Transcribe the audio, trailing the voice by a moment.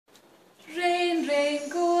rain,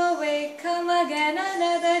 go away, come again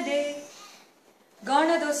another day. Gone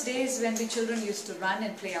are those days when we children used to run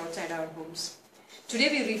and play outside our homes. Today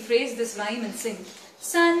we rephrase this rhyme and sing,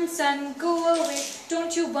 sun, sun, go away,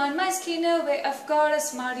 don't you burn my skin away, I've got a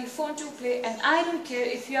smartphone to play and I don't care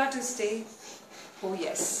if you are to stay. Oh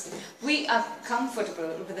yes, we are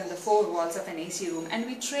comfortable within the four walls of an AC room and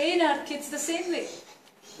we train our kids the same way.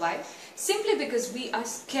 Why? Simply because we are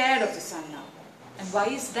scared of the sun now. And why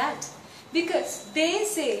is that? Because they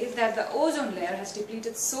say that the ozone layer has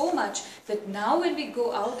depleted so much that now when we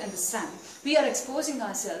go out in the sun, we are exposing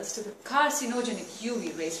ourselves to the carcinogenic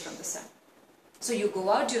UV rays from the sun. So you go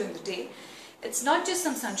out during the day, it's not just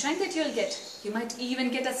some sunshine that you'll get, you might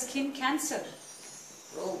even get a skin cancer.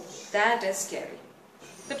 Oh, that is scary.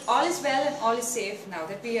 But all is well and all is safe now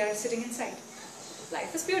that we are sitting inside.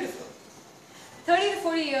 Life is beautiful. 30 to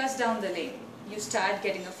 40 years down the lane, you start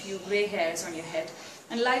getting a few grey hairs on your head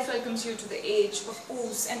and life welcomes you to the age of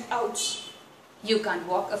oohs and outs. You can't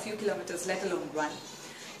walk a few kilometers, let alone run.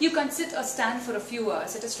 You can't sit or stand for a few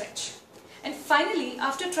hours at a stretch. And finally,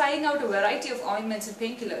 after trying out a variety of ointments and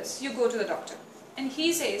painkillers, you go to the doctor. And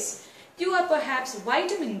he says, you are perhaps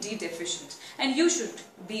vitamin D deficient and you should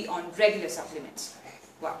be on regular supplements.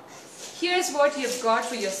 Wow. Here's what you've got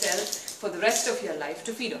for yourself for the rest of your life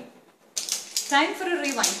to feed on. Time for a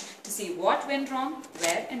rewind to see what went wrong,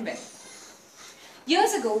 where and when.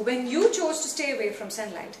 Years ago, when you chose to stay away from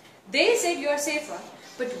sunlight, they said you are safer,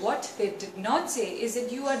 but what they did not say is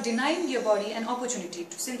that you are denying your body an opportunity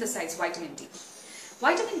to synthesize vitamin D.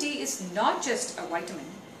 Vitamin D is not just a vitamin,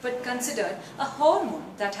 but considered a hormone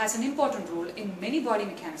that has an important role in many body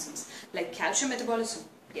mechanisms like calcium metabolism,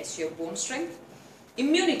 yes, your bone strength,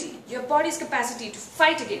 immunity, your body's capacity to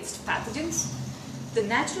fight against pathogens, the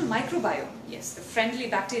natural microbiome, yes, the friendly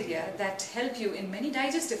bacteria that help you in many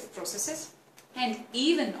digestive processes, and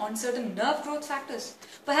even on certain nerve growth factors,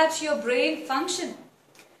 perhaps your brain function.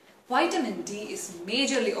 Vitamin D is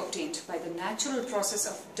majorly obtained by the natural process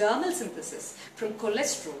of dermal synthesis from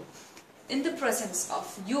cholesterol in the presence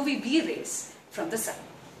of UVB rays from the sun.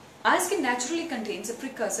 Our skin naturally contains a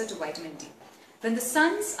precursor to vitamin D. When the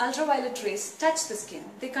sun's ultraviolet rays touch the skin,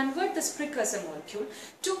 they convert this precursor molecule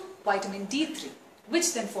to vitamin D3,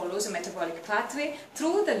 which then follows a metabolic pathway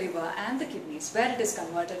through the liver and the kidneys where it is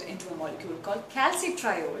converted into a molecule called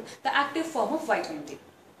calcitriol, the active form of vitamin D.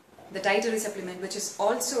 The dietary supplement, which is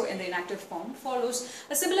also in the inactive form, follows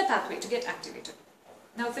a similar pathway to get activated.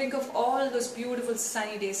 Now think of all those beautiful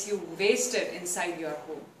sunny days you wasted inside your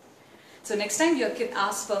home. So next time your kid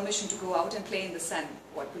asks permission to go out and play in the sun,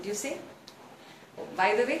 what would you say? Oh,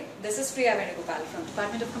 by the way, this is Priya Venugopal from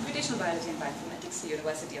Department of Computational Biology and Bioinformatics,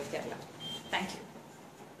 University of Kerala. Thank you.